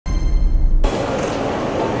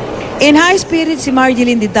In high spirit si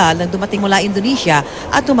Margielyn Didal nang dumating mula Indonesia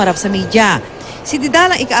at tumarap sa media. Si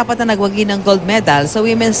Didal ang ika-4 na nagwagi ng gold medal sa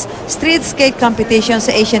women's street skate competition sa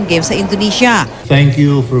Asian Games sa Indonesia. Thank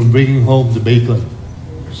you for bringing home the bacon,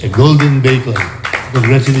 a golden bacon.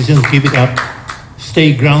 Congratulations, keep it up,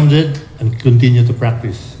 stay grounded and continue to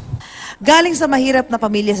practice. Galing sa mahirap na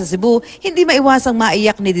pamilya sa Cebu, hindi maiwasang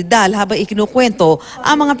maiyak ni Didal habang ikinukwento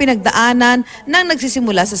ang mga pinagdaanan nang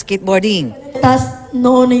nagsisimula sa skateboarding. Tapos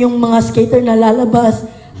noon na yung mga skater na lalabas,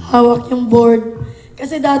 hawak yung board.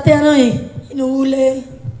 Kasi dati inuuli.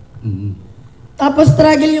 Tapos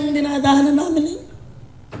struggle yung dinadaanan namin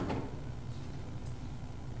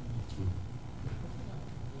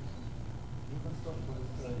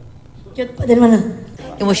Cute pa din man.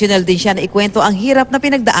 Emosyonal din siya na ikwento ang hirap na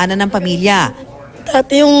pinagdaanan ng pamilya.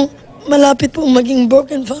 Dati yung malapit po maging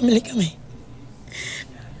broken family kami.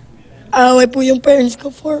 Away po yung parents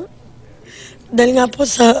ko dahil nga po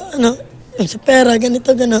sa sa pera,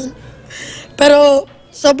 ganito, ganon. Pero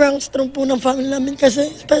sobrang strong po ng family namin kasi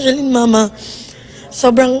especially mama,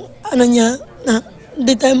 sobrang niya na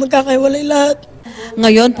hindi tayo magkakaiwalay lahat.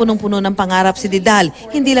 Ngayon, punong-puno ng pangarap si Didal,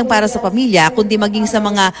 hindi lang para sa pamilya, kundi maging sa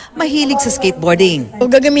mga mahilig sa skateboarding.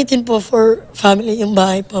 Gagamitin po for family yung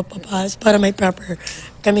bahay po, papas, para may proper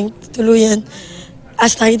kaming tuluyan.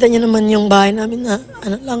 As nakita niyo naman yung bahay namin na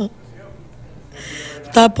lang.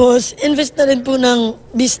 Tapos, invest na rin po ng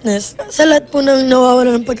business. Sa lahat po ng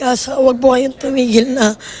nawawala ng pag-asa, huwag po kayong tumigil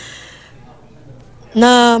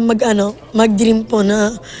na mag-dream po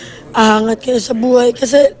na aangat kayo sa buhay.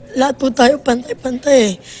 Kasi lahat po tayo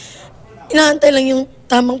pantay-pantay. Inaantay lang yung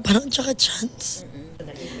tamang panahon tsaka chance.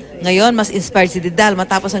 Ngayon, mas inspired si Didal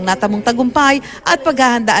matapos ang natamong tagumpay at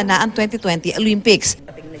paghahandaan na ang 2020 Olympics.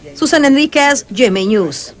 Susan Enriquez, GMA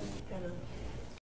News.